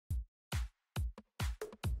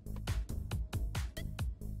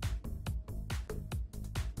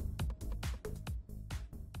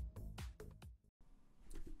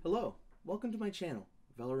Hello, welcome to my channel,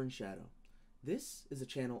 Valor and Shadow. This is a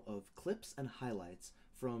channel of clips and highlights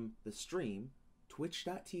from the stream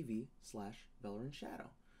twitch.tv/Valor and Shadow.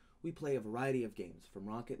 We play a variety of games, from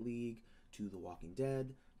Rocket League to The Walking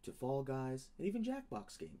Dead to Fall Guys and even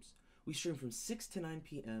Jackbox games. We stream from 6 to 9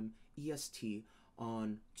 p.m. EST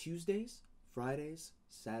on Tuesdays, Fridays,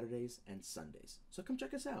 Saturdays, and Sundays. So come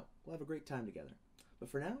check us out. We'll have a great time together. But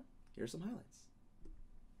for now, here are some highlights.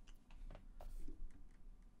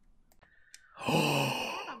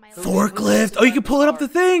 Forklift! Oh, you can pull it up the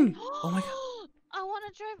thing! Oh my god. I want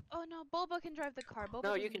to drive. Oh no, Boba can drive the car. Boba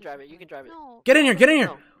No, you can drive it. You can drive it. No. Get in here, get in here!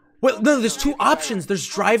 No. Wait, no, there's two options. There's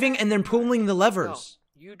driving and then pulling the levers.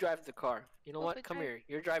 No, you drive the car. You know Boba what? Come drive- here.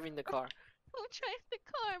 You're driving the car. Who drives the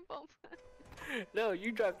car, Boba? No,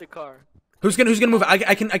 you drive the car. Who's gonna move? I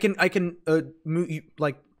can move,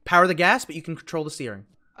 like power the gas, but you can control the steering.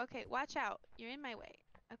 Okay, watch out. You're in my way.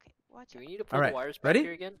 Okay, watch Do out. we need to pull Alright, the wires back ready?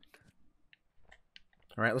 here again?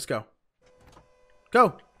 All right, let's go.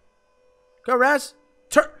 Go, go, Raz.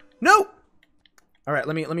 Turn. No. All right,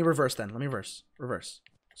 let me reverse then. Let me reverse.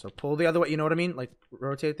 So pull the other way. You know what I mean? Like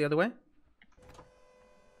rotate the other way.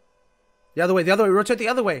 The other way. Rotate the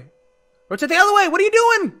other way. Rotate the other way. What are you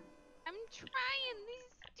doing? I'm trying.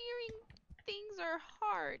 These steering things are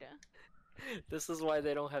hard. This is why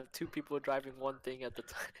they don't have two people driving one thing at the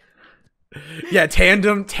time. Yeah,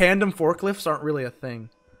 tandem forklifts aren't really a thing.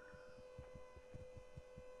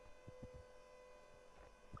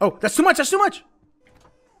 Oh, that's too much. That's too much.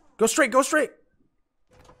 Go straight. Go straight.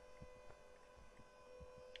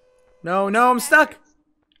 No, I'm stuck.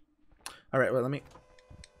 All right, wait, let me.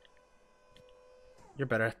 You're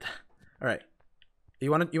better at that. All right. You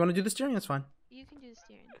want to do the steering? That's fine. You can do the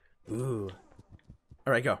steering. Ooh.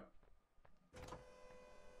 All right, go.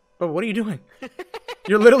 Oh, what are you doing?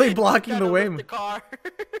 You're literally blocking the Gotta way. lift the car.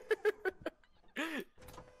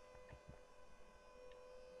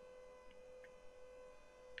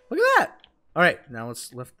 Look at that. All right, now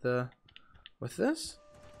let's lift the with this.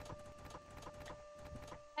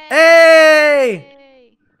 Hey!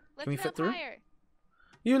 Hey! Lift we it fit up through? higher.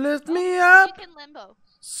 You lift Oh, me up You can limbo.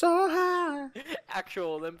 so high.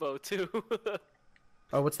 Actual limbo too.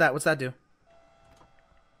 Oh, what's that? What's that do?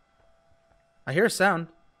 I hear a sound.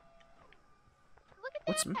 Look at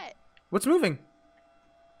What's that. What's moving?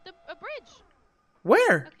 A bridge.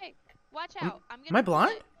 Where? Okay, watch out. I'm gonna. Am I pull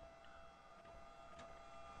blind? it.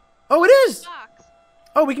 Oh, it is. Box.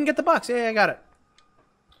 Oh, we can get the box. Yeah, I got it.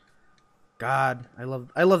 God, I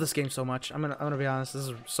love this game so much. I'm gonna be honest. This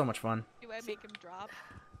is so much fun. Do I make him drop?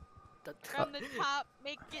 The- From the top,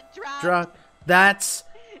 make it drop. Drop. That's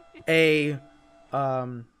a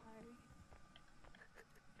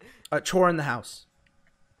chore in the house.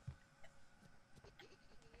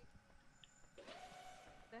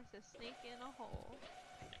 That's a snake in a hole.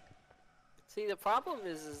 See, the problem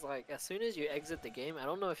is like as soon as you exit the game, I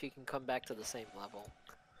don't know if you can come back to the same level.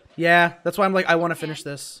 Yeah, that's why I'm like I want to finish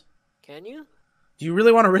this. Can you? Do you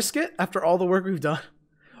really want to risk it after all the work we've done?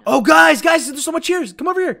 Oh, guys, there's so much here. Come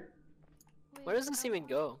over here. Where does this even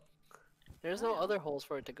go? There's no other holes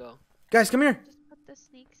for it to go. Guys, come here. Just put the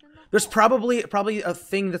snakes in the There's hole. probably a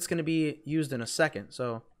thing that's gonna be used in a second.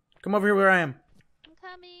 So come over here where I am. I'm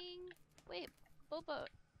coming. Wait, Boba.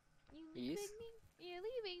 You Yes? leaving me? You're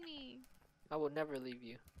leaving me. I will never leave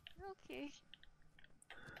you. Okay.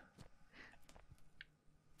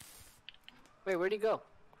 Wait, where'd he go?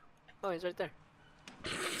 Oh, he's right there.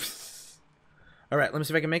 All right, let me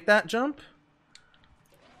see if I can make that jump.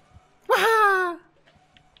 Waha!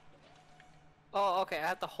 Oh, okay. I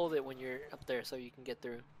have to hold it when you're up there so you can get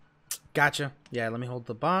through. Gotcha. Yeah, let me hold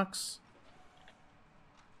the box.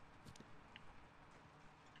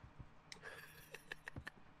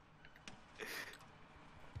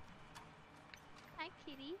 Hi,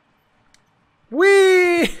 kitty.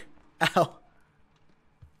 Whee! Ow.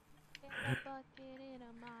 Get a bucket in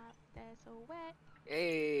a mop that's so wet.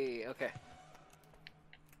 Hey, okay.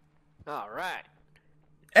 All right.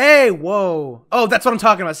 Hey, whoa. Oh, that's what I'm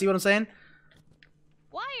talking about. See what I'm saying?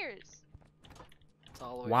 Wires. It's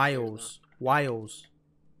all the way up here, Wiles.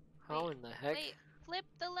 though. How in the heck? Wait, flip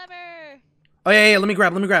the lever. Oh, yeah. Let me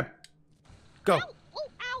grab. Go. Ow! Oh,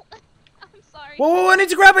 ow! I'm sorry. Whoa, I need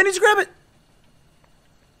to grab it.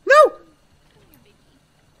 No! Come here, baby.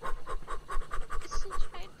 She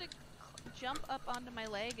tried to jump up onto my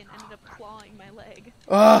leg and ended up clawing my leg.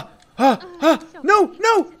 No!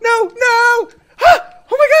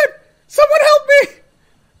 Oh my god! Someone help me!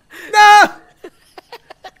 No!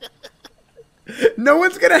 No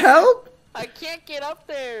one's gonna help? I can't get up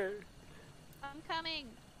there. I'm coming.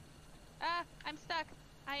 Ah, I'm stuck.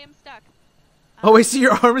 I am stuck. Oh, I see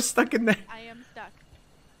your arm is stuck in there. I am stuck.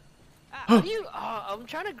 How do you? I'm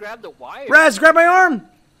trying to grab the wire. Raz, grab my arm!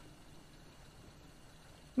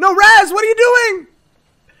 No, Raz, what are you doing?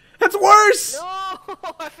 That's worse! No,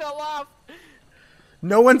 I fell off.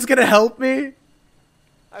 No one's gonna help me?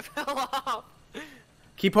 I fell off.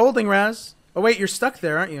 Keep holding, Raz. Oh, wait, you're stuck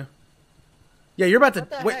there, aren't you? Yeah, you're about to... What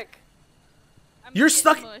the wait, heck? I'm you're getting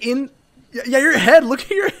stuck mushed. in... Yeah, your head. Look at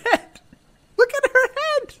your head. Look at her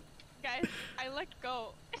head. Guys, I let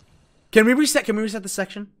go. Can we reset? Can we reset this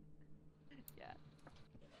section? Yeah.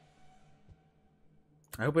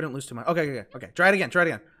 I hope we don't lose too much. Okay. Try it again.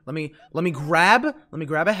 Let me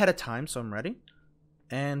grab ahead of time so I'm ready.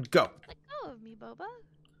 And go. Let go of me, Boba.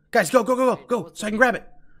 Guys, go. So I can grab it.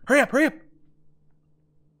 Hurry up.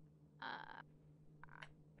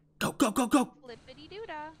 Go. Flippity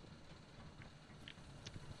doodah.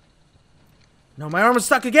 No, my arm is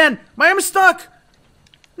stuck again. My arm is stuck.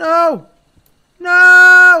 No.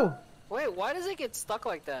 Wait, why does it get stuck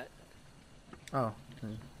like that? Oh,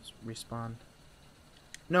 okay. Let's respawn.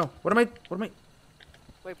 No. What am I?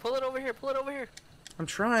 Wait, pull it over here. I'm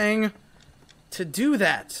trying to do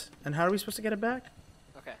that. And how are we supposed to get it back?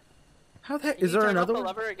 Okay. How the heck? Can Is you there turn another up the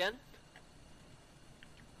one? lever again?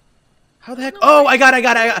 How the heck? Oh, I got it.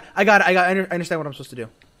 I understand what I'm supposed to do.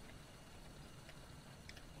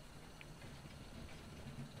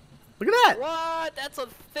 Look at that. What? That's a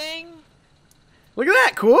thing? Look at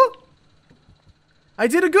that. Cool. I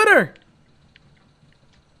did a gooder.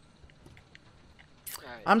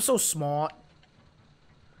 Alright. I'm so smart.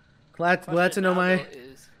 Glad to Question know now, my though,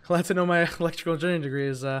 is- glad to know my electrical engineering degree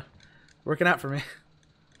is working out for me.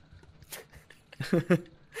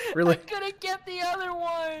 Really? I couldn't get the other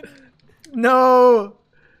one. No.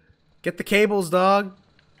 Get the cables, dog.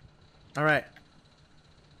 All right.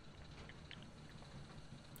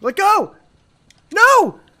 Let go.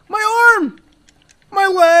 No! My arm! My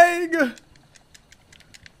leg!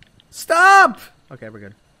 Stop! Okay, we're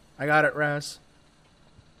good. I got it, Raz.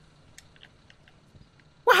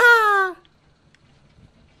 Waha!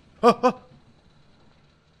 Oh.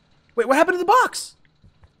 Wait, what happened to the box?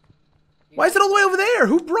 Why is it all the way over there?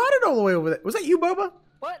 Who brought it all the way over there? Was that you, Boba?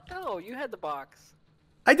 What? No, you had the box.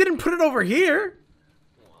 I didn't put it over here.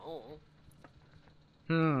 Oh,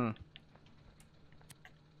 Hmm.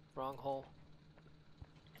 wrong hole.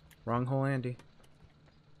 Wrong hole, Andy.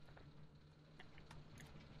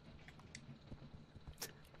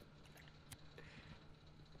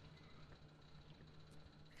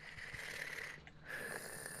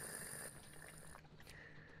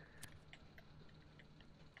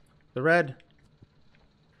 The red.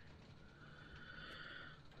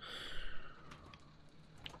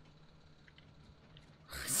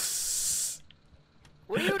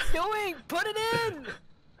 What are you doing? Put it in!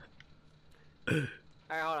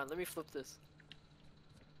 Alright, hold on. Let me flip this.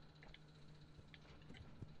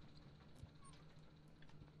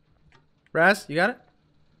 Raz, you got it?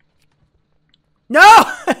 No!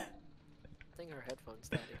 I think her headphones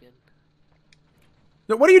died again.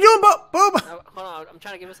 What are you doing, Boba? Hold on. I'm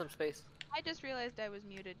trying to give it some space. I just realized I was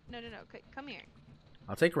muted. No. Come here.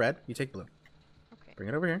 I'll take red. You take blue. Okay. Bring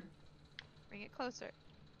it over here. Bring it closer.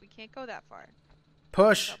 We can't go that far.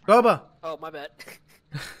 Push, Boba. Oh, my bad.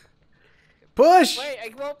 Push. Wait,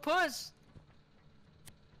 I won't push.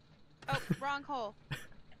 Oh, wrong hole.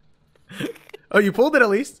 Oh, you pulled it at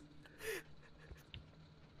least.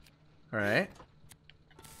 All right.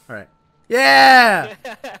 All right. Yeah.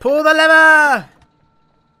 Pull the lever.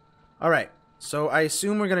 All right. So I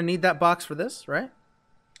assume we're gonna need that box for this, right?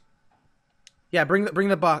 Yeah. Bring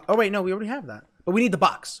the box. Oh wait, no, we already have that. But we need the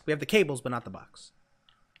box. We have the cables, but not the box.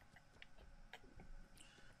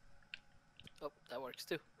 Oh, that works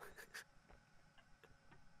too.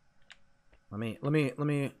 Let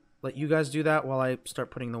me let you guys do that while I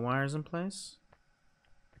start putting the wires in place.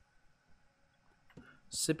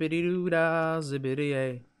 Sippity doo da, zippity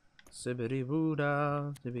a, sippity boo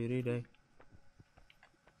da, zippity day.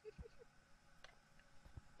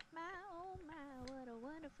 My oh my, what a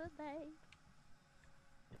wonderful day.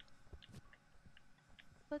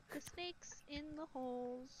 Put the snakes in the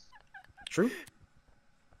holes. True.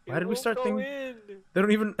 Why did we start thinking? thinking? They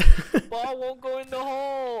don't even. Ball won't go in the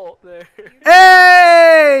hole. There.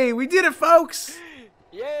 Hey, we did it, folks.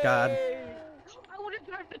 Yay! God. I want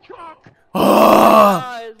to drive the truck. Oh,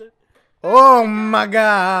 God. oh my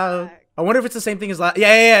God. I wonder if it's the same thing as last.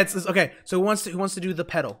 Yeah. It's okay. So who wants to do the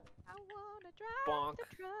pedal? I want to drive Bonk.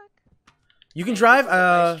 the truck. You can drive. This is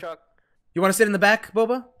a nice truck. You want to sit in the back,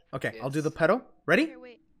 Boba? Okay, I'll do Yes. the pedal. Ready? Here,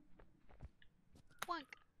 wait. Plunk.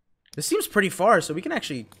 This seems pretty far, so we can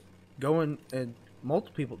actually go and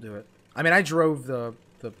multiple people do it. I mean, I drove the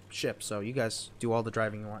ship, so you guys do all the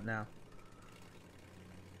driving you want now.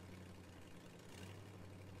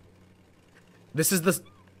 This is the...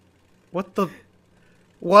 What the...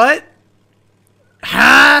 What?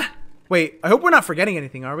 Ha! Wait, I hope we're not forgetting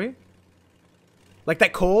anything, are we? Like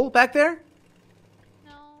that coal back there?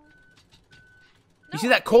 No. You see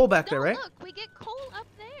that coal back there, right? Look, we get coal up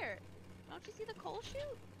there. Don't you see the coal chute?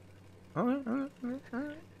 Alright, alright,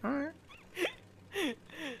 alright, alright.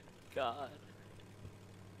 God.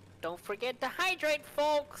 Don't forget to hydrate,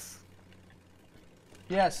 folks.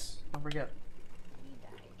 Yes, don't forget. Need to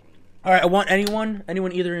hydrate. Alright, I want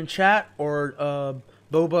anyone either in chat or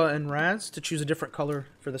Boba and Raz to choose a different color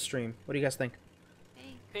for the stream. What do you guys think?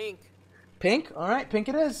 Hey, Pink. Pink? Alright, pink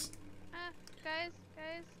it is. guys.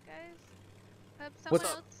 Someone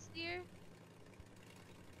What's- else here.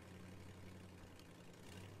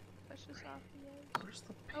 Push this off the edge.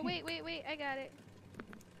 Oh wait, I got it.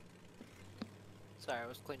 Sorry, I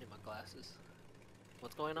was cleaning my glasses.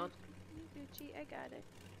 What's going on? Gucci, I got it.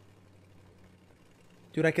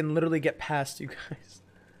 Dude, I can literally get past you guys.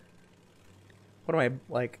 What am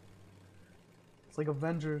I, like? It's like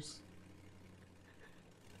Avengers.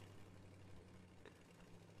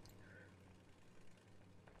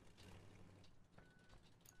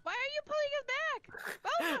 Why are you pulling us back?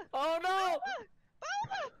 Boba! Oh no!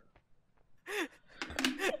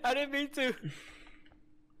 Boba! I didn't mean to.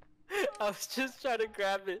 I was just trying to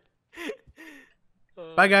grab it.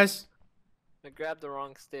 Bye, guys. I grabbed the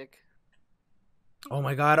wrong stick. Oh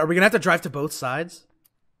my god, are we gonna have to drive to both sides?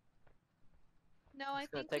 No, I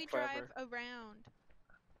It's gonna think we take drive forever. around.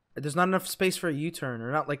 There's not enough space for a U-turn,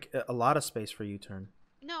 or not like a lot of space for a U-turn.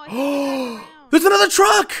 No, I think we drive around. There's another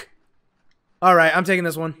truck! Alright, I'm taking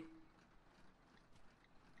this one.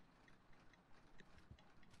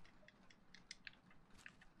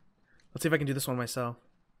 Let's see if I can do this one myself.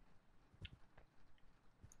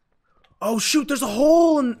 Oh shoot, there's a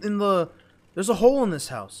hole in the... There's a hole in this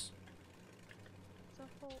house. There's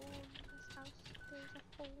a hole in this house. There's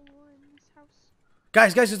a hole in this house.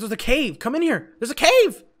 Guys, there's a cave. Come in here. There's a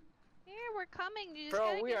cave! Here, we're coming. You just Bro,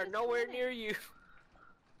 gotta we get are this nowhere moving. near you.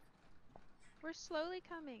 We're slowly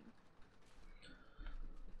coming.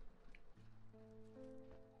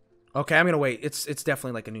 Okay, I'm gonna wait. It's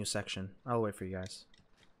definitely like a new section. I'll wait for you guys.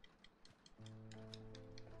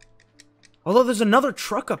 Although there's another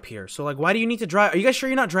truck up here, so like, why do you need to drive? Are you guys sure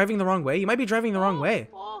you're not driving the wrong way? You might be driving the wrong way.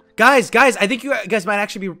 Oh, Guys, I think you guys might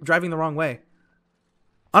actually be driving the wrong way.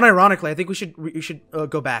 Unironically, I think we should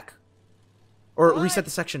go back, or What? reset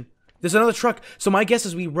the section. There's another truck. So my guess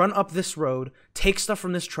is we run up this road, take stuff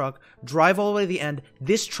from this truck, drive all the way to the end.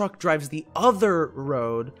 This truck drives the other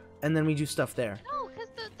road, and then we do stuff there. no, because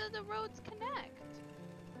the roads connect.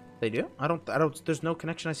 They do? I don't. There's no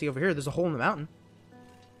connection I see over here. There's a hole in the mountain.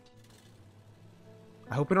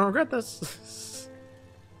 I hope we don't regret this.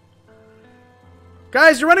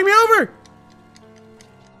 Guys, you're running me over!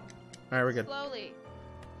 Alright, we're good. Slowly.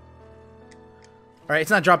 Alright,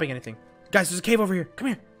 it's not dropping anything. Guys, there's a cave over here. Come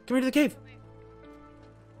here. Come here to the cave.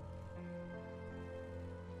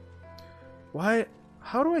 Why?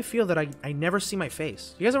 How do I feel that I never see my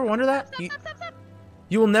face? You guys ever wonder that? Stop.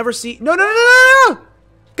 You will never see... No!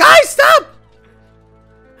 Guys, stop!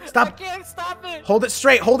 I Stop. can't stop it. Hold it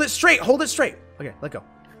straight. Okay, let go.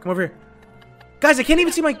 Come over here. Guys, I can't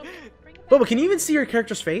even see my... Bring it back. Boba, can you even see your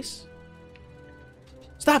character's face?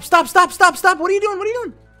 Stop. What are you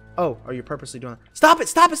doing? Oh, are you purposely doing that? Stop it.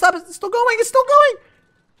 It's still going.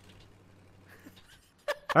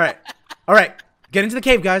 All right. Get into the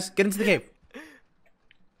cave, guys. Get into the cave.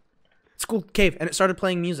 It's a cool cave, and it started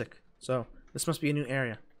playing music. So, this must be a new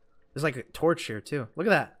area. There's like a torch here, too. Look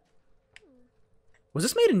at that. Was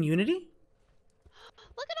this made in Unity?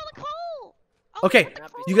 Look at all the coal. Oh, Okay, put the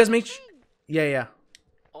coal you guys on the make... thing. Yeah.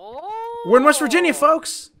 Oh. We're in West Virginia,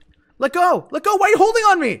 folks. Let go. Why are you holding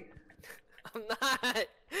on me? I'm not. I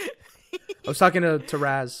was talking to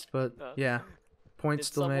Raz, but Oh. yeah. Point Did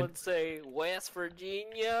still someone made. say West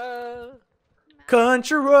Virginia?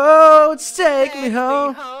 Country roads take me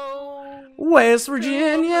home. home. West to the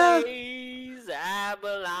Virginia. place I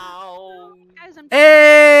belong. Guys, I'm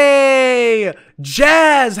Hey!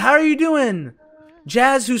 Jazz, how are you doing?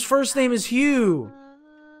 Jazz, whose first name is Hugh.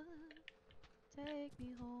 take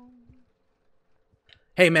me home.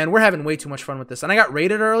 Hey, man, we're having way too much fun with this. And I got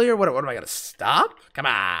raided earlier. What am I going to stop? Come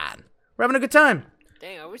on. We're having a good time.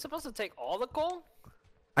 Dang, are we supposed to take all the coal?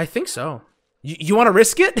 I think so. You want to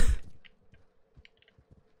risk it?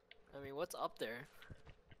 I mean, what's up there?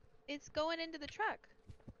 It's going into the truck.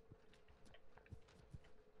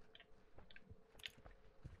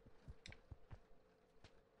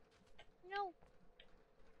 No.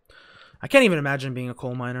 I can't even imagine being a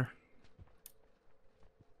coal miner.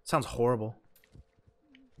 Sounds horrible.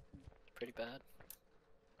 Pretty bad.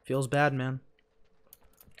 Feels bad, man.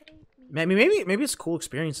 me. Maybe it's cool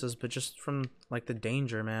experiences, but just from like the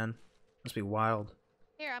danger, man, must be wild.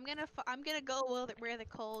 Here, I'm gonna go where the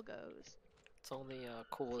coal goes. It's only a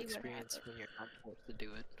cool See what experience happens. when you're not forced to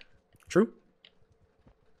do it. True.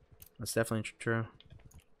 That's definitely true.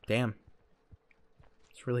 Damn.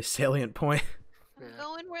 It's a really salient point. I'm Yeah.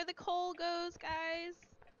 going where the coal goes, guys.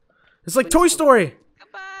 It's like Please Toy don't- Story.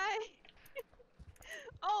 Goodbye.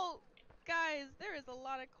 Oh, guys, there is a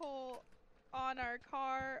lot of coal on our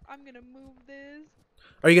car. I'm gonna move this.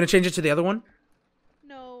 Are you gonna change it to the other one?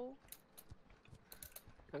 No.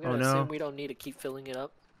 I'm gonna Oh, no. assume we don't need to keep filling it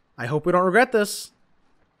up. I hope we don't regret this.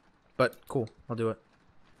 But cool, I'll do it.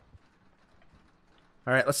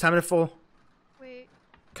 All right, let's time it at full. Wait.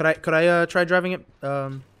 Could I try driving it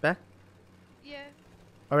back? Yeah.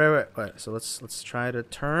 All right, wait. So let's try to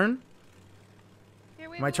turn. Here,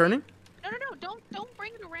 wait. Am I wait, turning? wait. No. Don't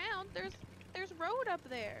bring it around. There's road up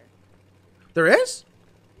there. There is.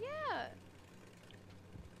 Yeah.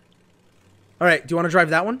 All right. Do you want to drive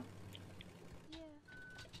that one? Yeah.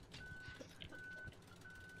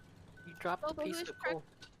 You dropped Oh, a but piece whose of truck- coal.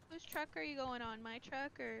 Whose truck are you going on? My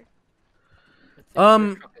truck or? I think your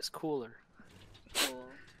Um, truck is cooler. Cool.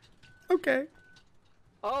 Okay.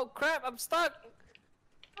 Oh crap! I'm stuck.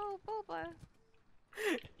 Oh, Boba.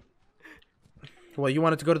 Well, you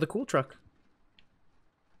wanted to go to the cool truck.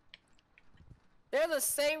 They're the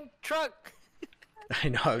same truck. I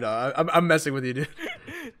know. No, I'm messing with you, dude.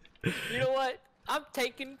 You know what? I'm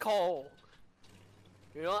taking coal.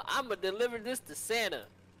 You know, I'm gonna deliver this to Santa.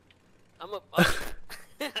 I'm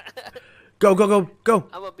Go.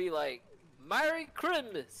 gonna be like, Merry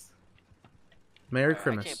Christmas. Merry I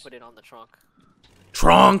Christmas. can't put it on the trunk.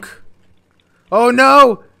 Trunk. Oh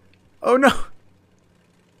no. Oh no.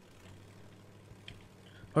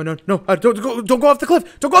 Oh no. No. Don't go off the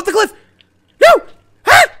cliff. Don't go off the cliff. No.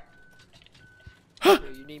 Ah! So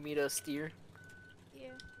you need me to steer? Yeah.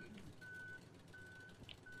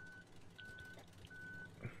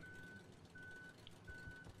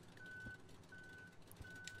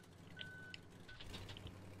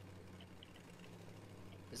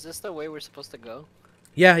 Is this the way we're supposed to go?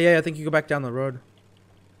 Yeah. I think you go back down the road.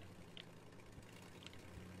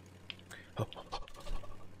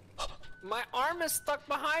 My arm is stuck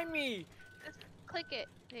behind me. Just click it.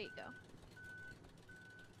 There you go.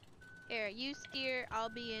 Here, you steer. I'll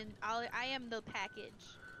be in. I am the package.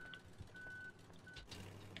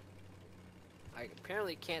 I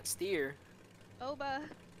apparently can't steer. Boba,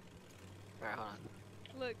 Alright, hold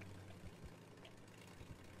on. look.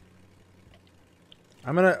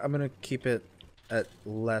 I'm gonna keep it at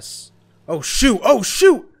less. Oh shoot! Oh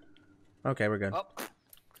shoot! Okay, we're good. Oh,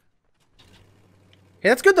 Hey,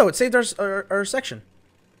 that's good though. It saved our section.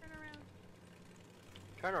 Turn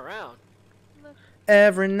around. turn around. Look.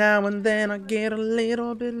 Every now and then I get a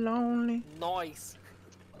little bit lonely. Nice.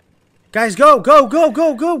 Guys, go! What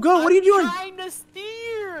are you doing? I'm trying to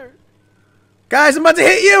steer. Guys, I'm about to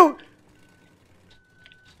hit you!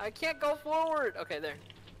 I can't go forward. Okay, there.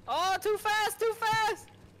 Oh, too fast.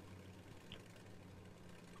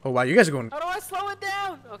 Oh wow, you guys are going. How do I slow it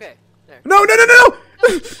down? Okay, there. No! Go,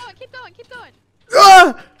 keep going.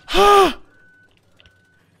 Ah! Ah!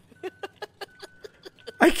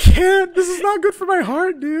 I can't. This is not good for my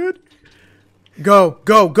heart, dude. Go!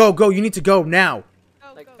 You need to go now.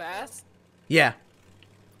 Go, Like go, fast? Yeah.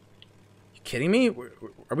 You kidding me?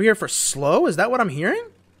 Are we here for slow? Is that what I'm hearing?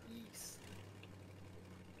 Yes.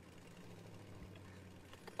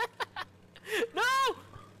 No!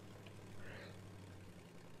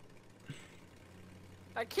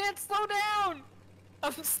 I can't slow down.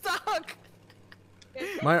 I'm stuck.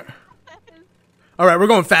 My. All right, we're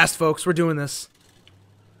going fast, folks. We're doing this.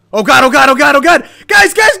 Oh god!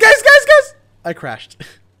 Guys! I crashed.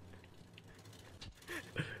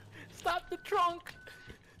 Stop the trunk.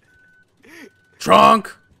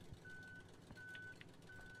 Trunk.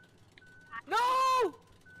 No!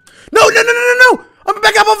 No! I'm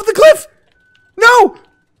back up off the cliff. No!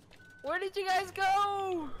 Where did you guys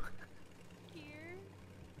go? Here.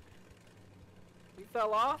 We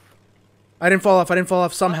fell off? I didn't fall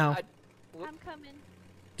off somehow. I'm coming.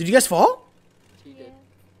 Did you guys fall? She did.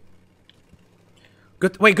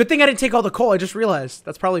 Good thing I didn't take all the coal. I just realized.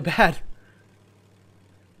 That's probably bad.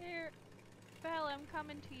 Here. Belle, I'm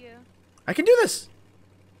coming to you. I can do this.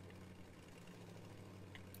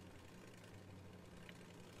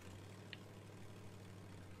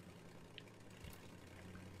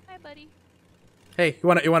 Hi, buddy. Hey, you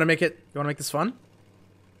wanna make this fun?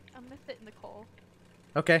 I'm gonna sit in the coal.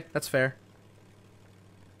 Okay, that's fair.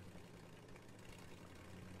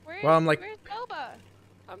 Where's, Well, I'm like- where's Boba?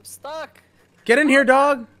 I'm stuck. Get in here,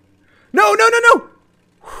 dog. No!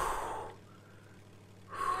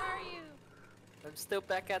 I'm still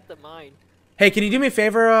back at the mine. Hey, can you do me a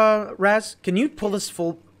favor, Raz? Can you pull this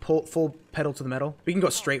full pedal to the metal? We can go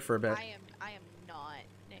straight for a bit. I am not.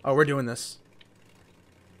 Nick. Oh, we're doing this.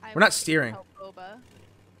 I we're not wish you could steering. help Boba.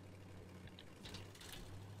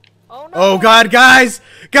 Oh no! Oh God, guys!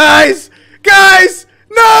 No!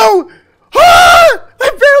 Ah! I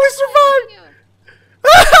barely survived!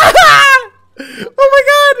 Oh my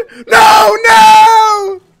God!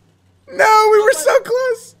 No! We were so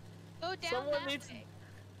close! Go down Someone that needs- way.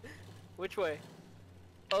 Which way?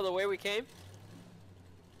 Oh, the way we came?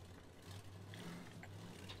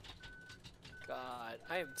 God,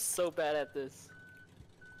 I am so bad at this.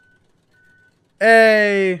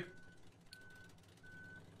 Hey!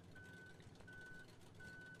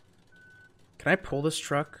 Can I pull this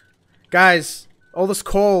truck? Guys, all this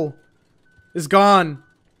coal is gone.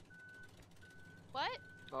 What?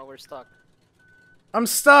 Oh, we're stuck. I'm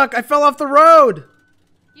stuck. I fell off the road.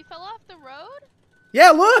 You fell off the road?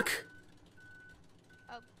 Yeah, look.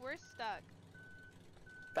 Oh, we're stuck.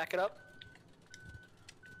 Back it up.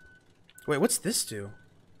 Wait, what's this do?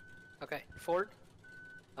 Okay, forward.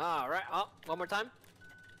 Alright, oh, one more time.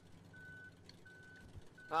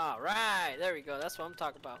 Alright, there we go. That's what I'm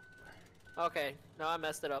talking about. Okay, no, I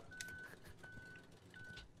messed it up.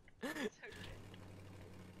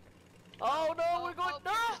 Oh no, we're going.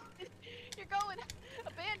 No! You're going.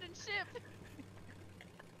 Abandoned ship.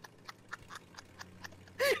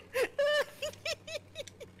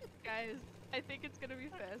 Guys, I think it's gonna be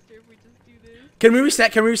faster if we just do this. Can we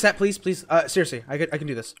reset? Can we reset, please? Please. Seriously, I can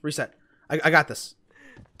do this. Reset. I got this.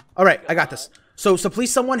 All right, I got this. So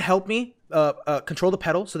please, someone help me. Control the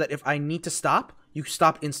pedal so that if I need to stop, you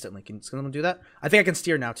stop instantly. Can someone do that? I think I can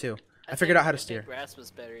steer now too. I figured out how to steer. Grass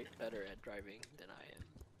was better at driving than I am.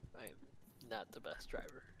 I am not the best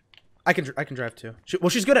driver. I can drive too.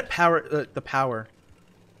 She's good at power. The power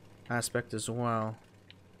aspect as well.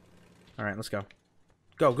 All right, let's go.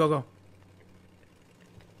 Go.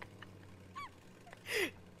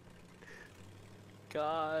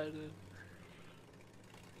 God.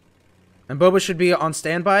 And Boba should be on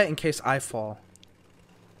standby in case I fall.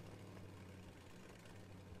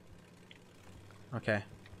 Okay.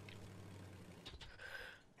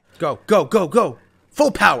 Go.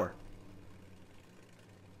 Full power.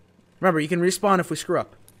 Remember, you can respawn if we screw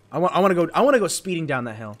up. I want to go speeding down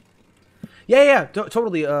that hill. Yeah,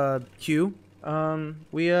 totally. Q.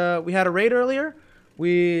 We had a raid earlier.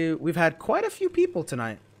 We've had quite a few people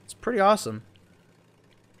tonight. It's pretty awesome.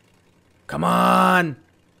 Come on.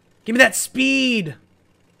 Give me that speed.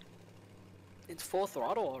 It's full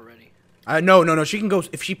throttle already. No. She can go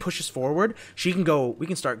if she pushes forward. She can go. We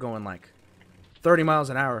can start going like 30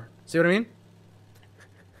 miles an hour. See what I mean?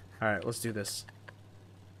 All right, let's do this.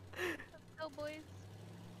 Go, boys.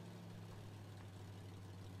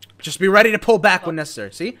 Just be ready to pull back when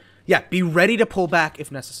necessary. See? Yeah, be ready to pull back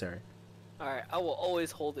if necessary. Alright, I will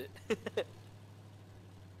always hold it.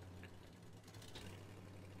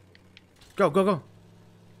 Go. Boba,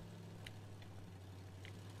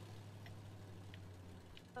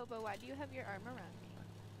 why do you have your arm around me?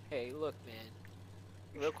 Hey, look, man.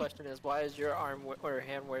 The real question is, why is your arm or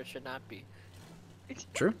hand where it should not be?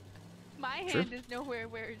 True. My True. hand is nowhere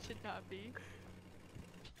where it should not be.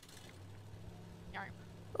 Yarn.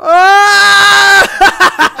 Ah!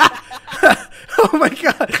 Oh my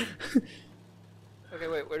god. Okay,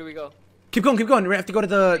 wait, where do we go? Keep going. We have to go to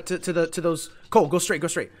the those. Cole, go straight.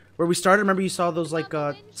 Where we started. Remember you saw those like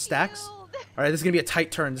On the stacks? windshield. All right, this is gonna be a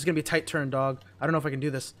tight turn, dog. I don't know if I can do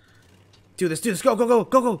this. Do this.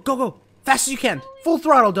 Go. Fast as you can. Full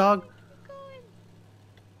throttle, dog. Going.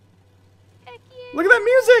 Heck yeah. Look at that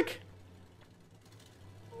music.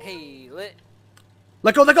 Hey, lit.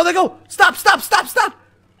 Let go. Stop.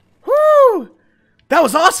 Woo! That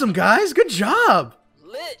was awesome, guys. Good job.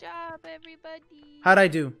 Lit! Good job, everybody. How'd I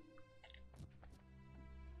do?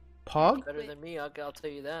 Pog? Better than me, I'll tell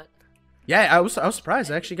you that. Yeah, I was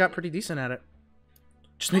surprised. I actually got pretty decent at it.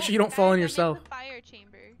 Just make sure you don't fall Guys, in I'm in yourself. the fire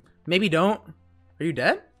chamber. Maybe don't. Are you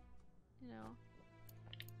dead? No.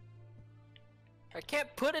 I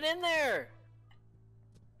can't put it in there!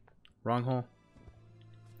 Wrong hole.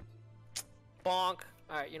 Bonk.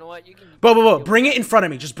 Alright, you know what? You can... Bo, bring it in front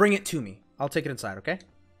of me. Just bring it to me. I'll take it inside, okay?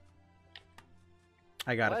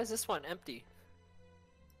 I got Why it. is this one empty?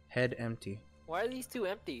 Head empty. Why are these two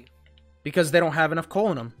empty? Because they don't have enough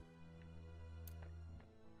coal in them.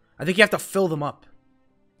 I think you have to fill them up.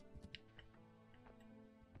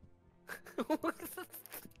 Oh,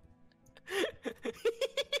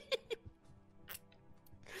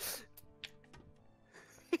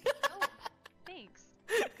 thanks.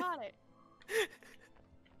 Got it.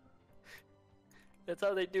 That's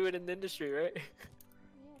how they do it in the industry, right?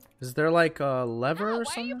 Is there like a lever No, or why are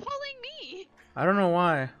something? you pulling me? I don't know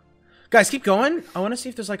why. Guys, keep going. I want to see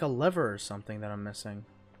if there's like a lever or something that I'm missing.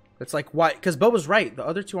 It's like why? Because Bubba's right. The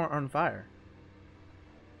other two aren't on fire.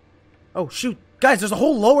 Oh shoot, guys! There's a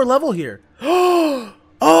whole lower level here.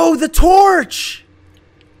 Oh, the torch!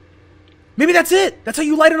 Maybe that's it. That's how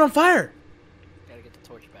you light it on fire. Gotta get the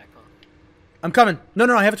torch back on. I'm coming. No,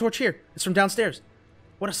 no, no. I have a torch here. It's from downstairs.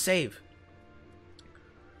 What a save.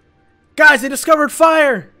 Guys, they discovered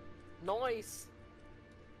fire. Nice.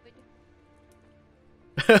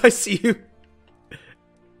 I see you.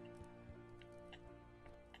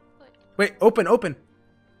 Wait, open, open.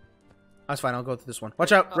 That's fine. I'll go through this one.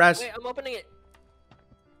 Watch out, Oh, Raz. wait, I'm opening it.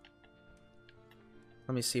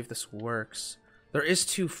 Let me see if this works. There is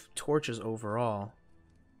two torches overall.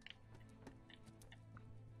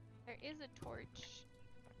 There is a torch.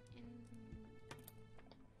 In...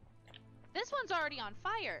 This one's already on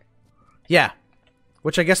fire. Yeah.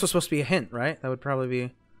 Which I guess was supposed to be a hint, right? That would probably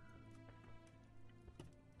be...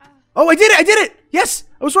 Oh, I did it! I did it! Yes!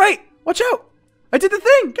 I was right! Watch out! I did the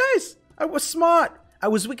thing! Guys! I was smart! I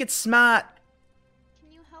was wicked smart!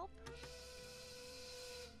 Can you help?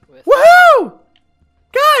 With Woohoo!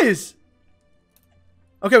 Guys!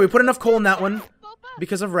 Okay, we put enough coal in that one Boba!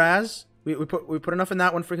 because of Raz. We put enough in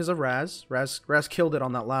that one because of Raz. Raz killed it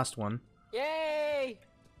on that last one. Yay!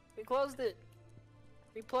 We closed it.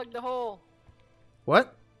 We plugged the hole.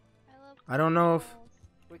 What? love I don't know if...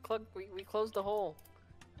 holes. We closed the hole.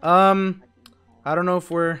 I Plugging holes. don't know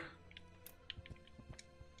if we're...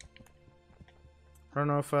 I don't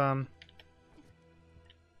know if, Oh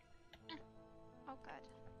god.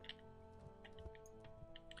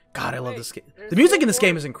 God, I love Wait, this game. there's The music still in this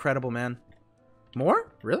game more. is incredible, man.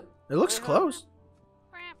 More? Really? It looks Uh-huh. close.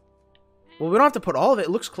 Crap. Well, we don't have to put all of it.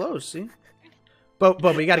 It looks close, see? But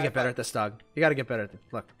you gotta get better at this, dog. You gotta get better at this.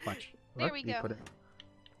 Look, watch. There Look, we you go. put it-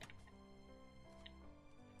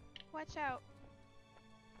 Watch out.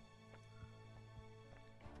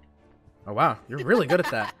 Oh, wow. You're really good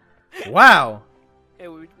at that. Wow. Hey,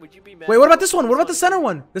 would you be mad? Wait, what if I about this one? put What about the on center again?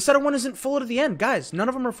 one? The center one isn't full to the end. Guys, none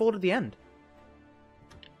of them are full to the end.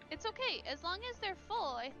 It's okay. As long as they're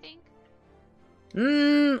full, I think.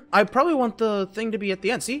 I probably want the thing to be at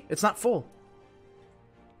the end. See? It's not full.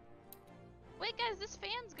 Wait, guys, this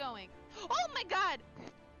fan's going. Oh my god!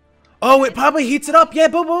 Oh, it probably heats it up. Yeah,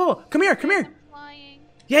 Bobo. Come here, come here. I'm flying.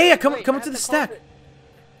 Yeah, come Wait, come I up to have the close stack. it.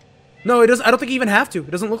 No, it doesn't. I don't think you even have to.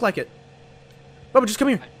 It doesn't look like it. Bubba, just come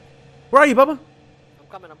here. Where are you, Bubba? I'm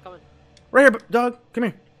coming. I'm coming. Right here, dog. Come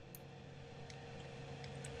here.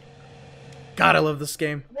 God, I love this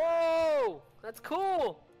game. Whoa! That's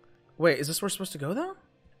cool. Wait, is this where we're supposed to go, though?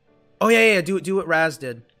 Oh, yeah, yeah. Do what Raz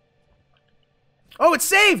did. Oh, it's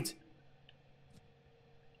saved!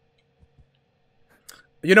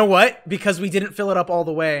 You know what? Because we didn't fill it up all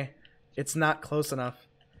the way, it's not close enough.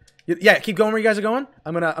 Yeah, keep going where you guys are going.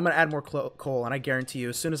 I'm gonna add more coal, and I guarantee you,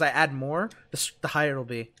 as soon as I add more, the higher it'll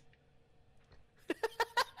be.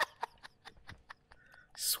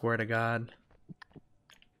 Swear to God.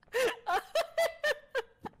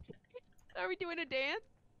 Are we doing a dance?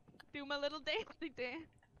 Do my little dancing dance.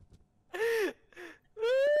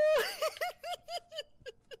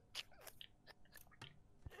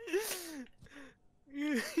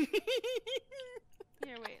 Here,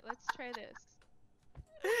 wait. Let's try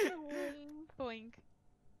this. Boink.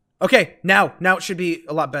 Okay, now it should be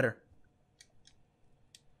a lot better.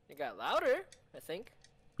 It got louder, I think.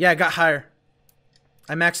 Yeah, it got higher.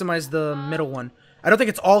 I maximized the middle one. I don't think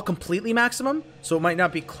it's all completely maximum, so it might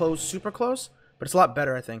not be close, super close, but it's a lot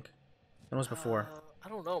better, I think, than it was before. I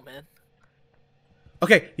don't know, man.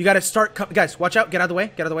 Okay, you gotta start, guys. Watch out! Get out of the way!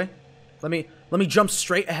 Get out of the way! Let me jump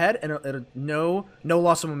straight ahead, and no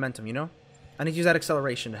loss of momentum. You know, I need to use that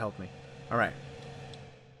acceleration to help me. All right.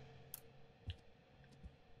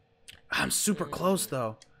 I'm super close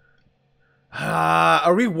though.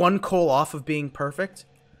 Are we one coal off of being perfect?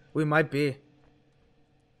 We might be.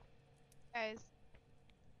 Guys.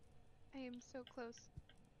 I am so close.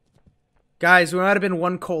 Guys, we might have been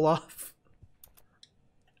one coal off.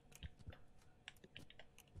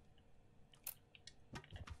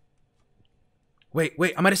 Wait,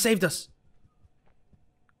 I might have saved us.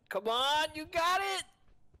 Come on, you got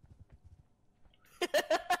it.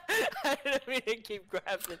 I didn't mean to keep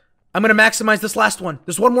grabbing. I'm gonna maximize this last one.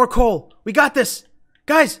 There's one more coal. We got this.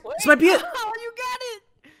 Guys, this might be it. Oh, you got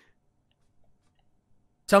it.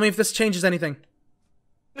 Tell me if this changes anything.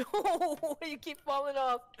 No, you keep falling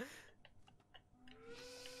off.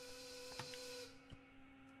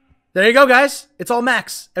 There you go, guys. It's all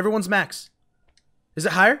max. Everyone's max. Is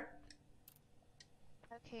it higher?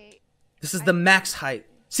 Okay. This is the max height.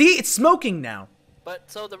 See, it's smoking now. But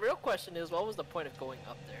so the real question is, what was the point of going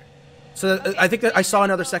up there? So Okay, I think that so I you saw can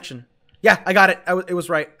another go- section. Yeah, I got it. It was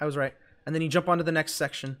right. I was right. And then you jump onto the next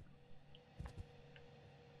section.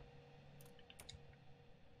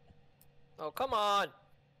 Oh, come on.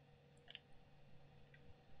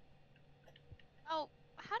 Oh,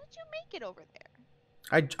 how did you make it over there?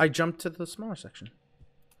 I jumped to the smaller section.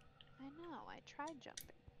 I know. I tried jumping.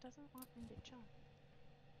 It doesn't want me to jump.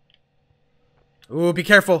 Ooh, be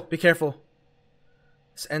careful. Be careful.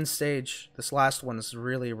 This end stage, this last one is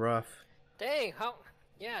really rough. Dang, how?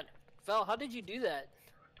 Yeah, Val, how did you do that?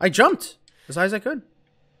 I jumped as high as I could.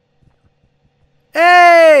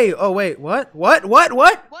 Hey! Oh, wait. What? What? What?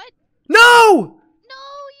 What? What? No! No,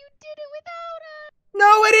 you did it without us. No,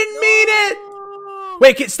 I didn't mean it!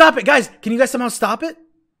 Wait, stop it, guys. Can you guys somehow stop it?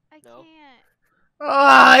 I No. can't.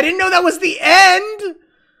 Ah, I didn't know that was the end!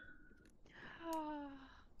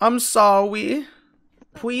 I'm sorry.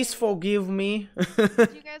 Please forgive me. Do you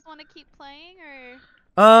guys want to keep playing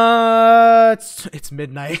or? It's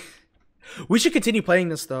midnight. We should continue playing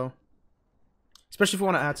this though, especially if we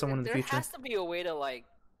want to add someone in the There future. has to be a way to like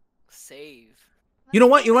save. You know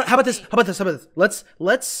what? You know what? How about this? How about this? How about this?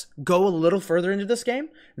 Let's go a little further into this game,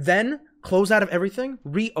 then close out of everything,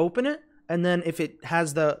 reopen it, and then if it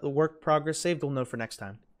has the work progress saved, we'll know for next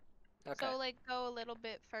time. Okay. So like go a little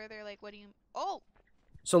bit further. Like what do you? Oh,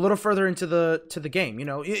 So a little further into the game, you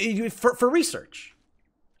know, for research.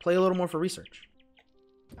 Play a little more for research.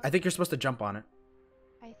 I think you're supposed to jump on it.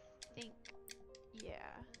 I think. Yeah.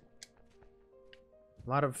 A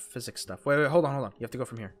lot of physics stuff. Wait, hold on. You have to go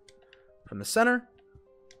from here. From the center.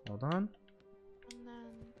 Hold on. And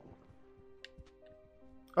then.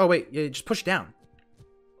 Oh, wait. Yeah, just push down.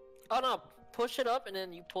 Oh no, push it up and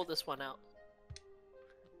then you pull this one out.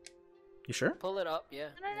 You sure? Pull it up, yeah.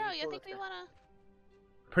 I don't and know. then I pull think it we down. wanna.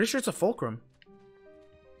 Pretty sure it's a fulcrum.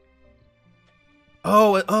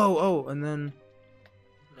 Oh, and then...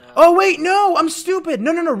 No. Oh, wait, no! I'm stupid!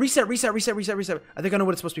 No. Reset. I think I know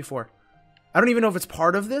what it's supposed to be for. I don't even know if it's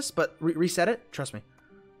part of this, but reset it. Trust me.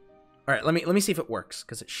 Alright, let me see if it works.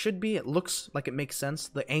 Because it should be. It looks like it makes sense.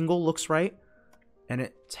 The angle looks right. And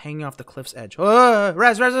it's hanging off the cliff's edge. Oh,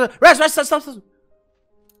 Raz, stop. Put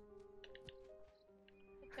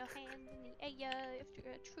your hands in the air if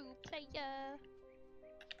you're a true player.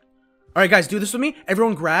 Alright, guys, do this with me.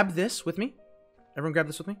 Everyone grab this with me. We're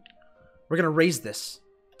gonna raise this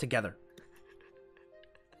together.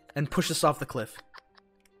 And push this off the cliff.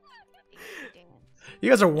 You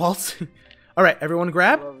guys are waltzing. Alright, everyone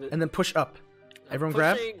grab, Love it. and then push up. I'm Everyone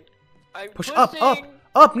grab. pushing. I'm Push pushing.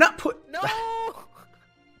 up, not put. No!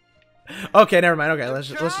 Okay, never mind. Okay, I'm let's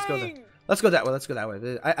just go there. trying. Let's go that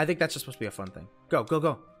way. I think that's just supposed to be a fun thing. Go.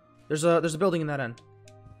 There's a building in that end.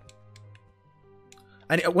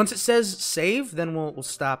 And once it says save, then we'll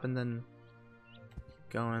stop and then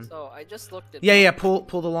going. So I just looked at. Yeah. Pull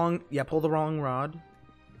the wrong rod.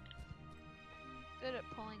 Good at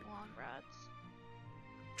pulling long rods.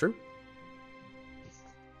 True.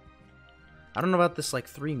 I don't know about this like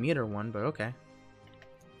 3-meter one, but okay.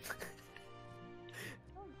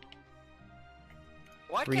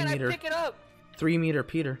 Why 3 can't meter. I pick it up? 3-meter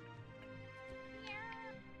Peter.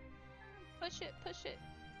 Push it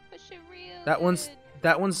real. That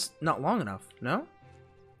good. one's not long enough. No.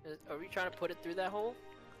 Are we trying to put it through that hole?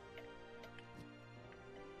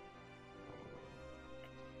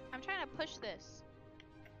 I'm trying to push this,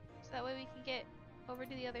 so that way we can get over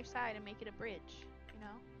to the other side and make it a bridge. You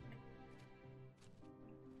know.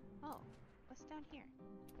 Oh, what's down here?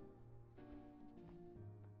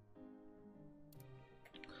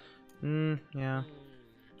 Yeah.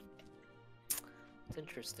 It's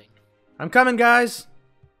interesting. I'm coming, guys.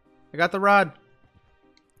 I got the rod.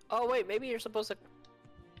 Oh wait, maybe you're supposed to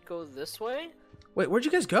go this way. Wait, where'd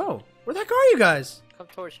you guys go? Where the heck are you guys? Come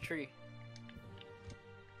towards tree.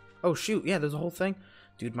 Oh shoot, yeah, there's a whole thing.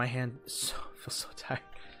 Dude, my hand feels so tired.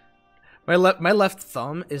 My left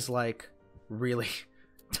thumb is like really.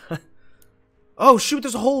 Oh shoot,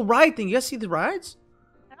 there's a whole ride thing. You guys see the rides?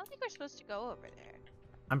 I don't think we're supposed to go over there.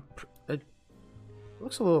 It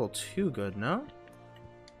looks a little too good, no?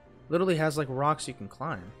 Literally has like rocks you can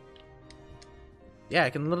climb. Yeah, I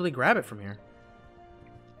can literally grab it from here.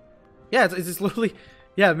 Yeah, it's literally,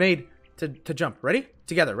 yeah, made to jump. Ready?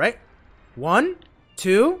 Together, right? 1,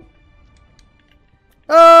 2.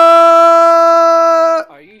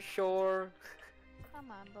 Are you sure? Come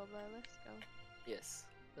on, Boba, let's go. Yes.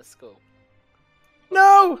 Let's go.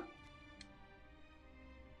 No!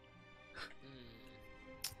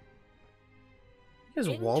 You guys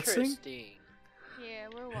waltzing? Interesting. Yeah,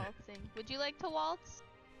 we're waltzing. Would you like to waltz?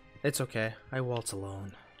 It's okay. I waltz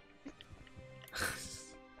alone.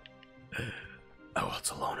 Oh,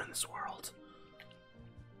 it's alone in this world.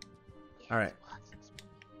 All right.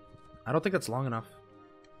 I don't think that's long enough.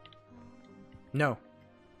 No.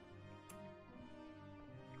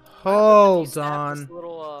 Hold on.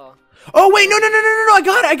 Little, Oh wait, no,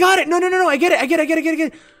 I got it. No, I get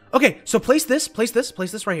it. Okay, so place this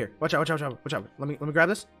right here. Watch out. Let me grab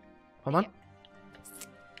this. Hold on.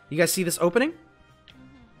 You guys see this opening?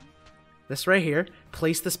 This right here.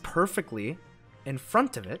 Place this perfectly in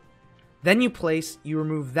front of it. Then you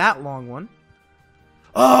remove that long one.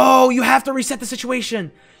 Oh, you have to reset the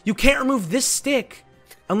situation. You can't remove this stick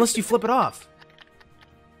unless you flip it off.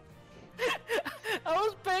 I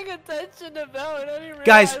was paying attention to Bell and I didn't realize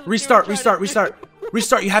Guys, you were restart. trying to-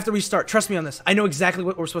 Restart. You have to restart. Trust me on this. I know exactly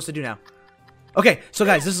what we're supposed to do now. Okay, so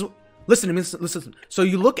guys, this is listen to me. Listen. So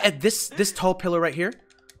you look at this tall pillar right here.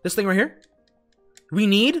 This thing right here. We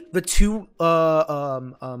need the two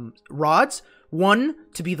rods. One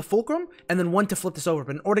to be the fulcrum, and then one to flip this over.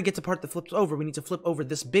 But in order to get the part that flips over, we need to flip over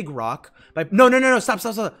this big rock. No,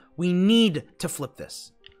 stop. We need to flip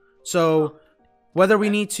this. So, whether we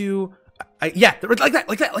need to... yeah, like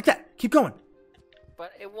that. Keep going.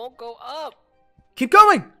 But it won't go up. Keep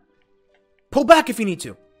going. Pull back if you need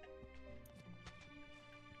to. It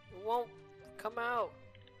won't come out.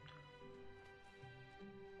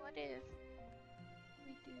 What if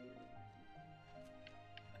we do?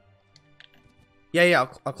 Yeah,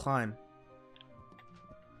 I'll climb.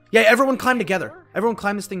 Yeah, everyone climb together. Everyone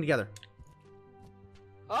climb this thing together.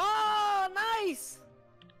 Oh, nice.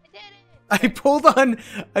 I did it!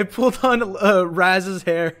 I pulled on Raz's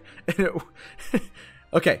hair. And it...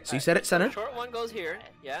 Okay, so you set it centered. Short one goes here.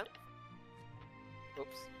 Yeah.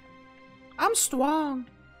 Oops. I'm strong.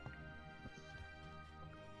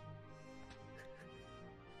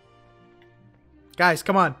 Guys,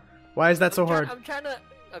 come on. Why is that so hard? I'm trying to...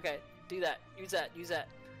 Okay, do that. Use that.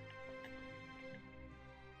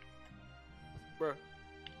 Bruh.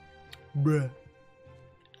 Bruh.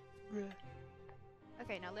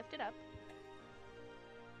 Okay, now lift it up.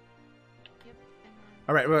 Yep, and then...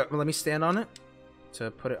 All right, well, let me stand on it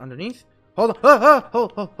to put it underneath. Hold on.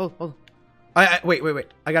 Hold. Wait.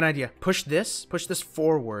 I got an idea. Push this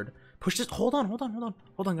forward. Push this. Hold on,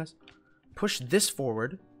 guys. Push this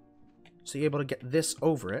forward, so you're able to get this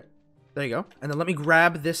over it. There you go. And then let me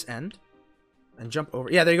grab this end and jump over.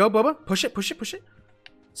 Yeah, there you go, Boba. Push it.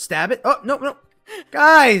 Stab it. Oh no,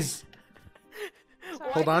 guys.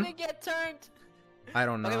 Sorry. Hold on. Why did it get turned? I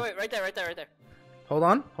don't know. Okay, wait, right there. Hold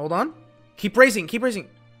on. Keep raising.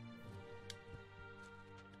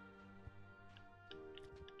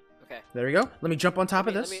 Okay. There we go. Let me jump on top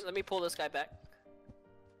of this. Let me pull this guy back.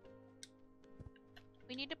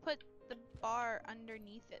 We need to put the bar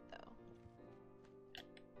underneath it, though.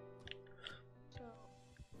 So,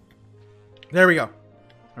 There we go.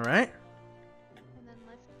 All right. and then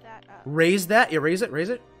lift that up. Raise that. Yeah, raise it.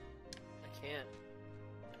 I can't.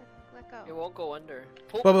 Let go. It won't go under.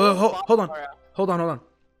 Pull, But, pull the hold bottom on. bar out. Hold on.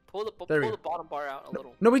 Pull There we the go. bottom bar out a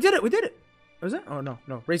little. No, we did it. Was it? Oh, no.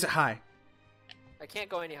 Raise it high. I can't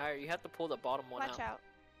go any higher. You have to pull the bottom one Watch out.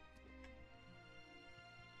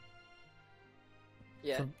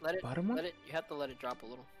 Yeah, The bottom one? You have to let it drop a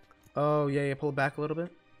little. Oh, yeah. Pull it back a little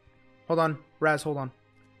bit. Hold on. Raz, hold on.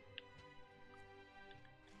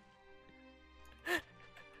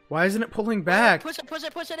 Why isn't it pulling back? Push it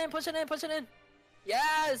in.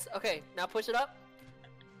 Yes. Okay, now push it up.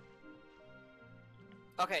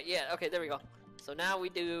 Okay, yeah. Okay, there we go. So now we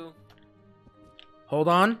do. Hold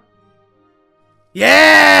on.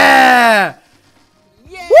 Yeah!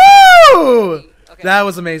 Yeah. Woo! Okay. That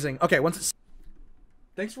was amazing. Okay, once it's...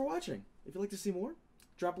 Thanks for watching. If you'd like to see more,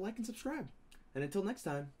 drop a like and subscribe. And until next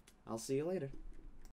time, I'll see you later.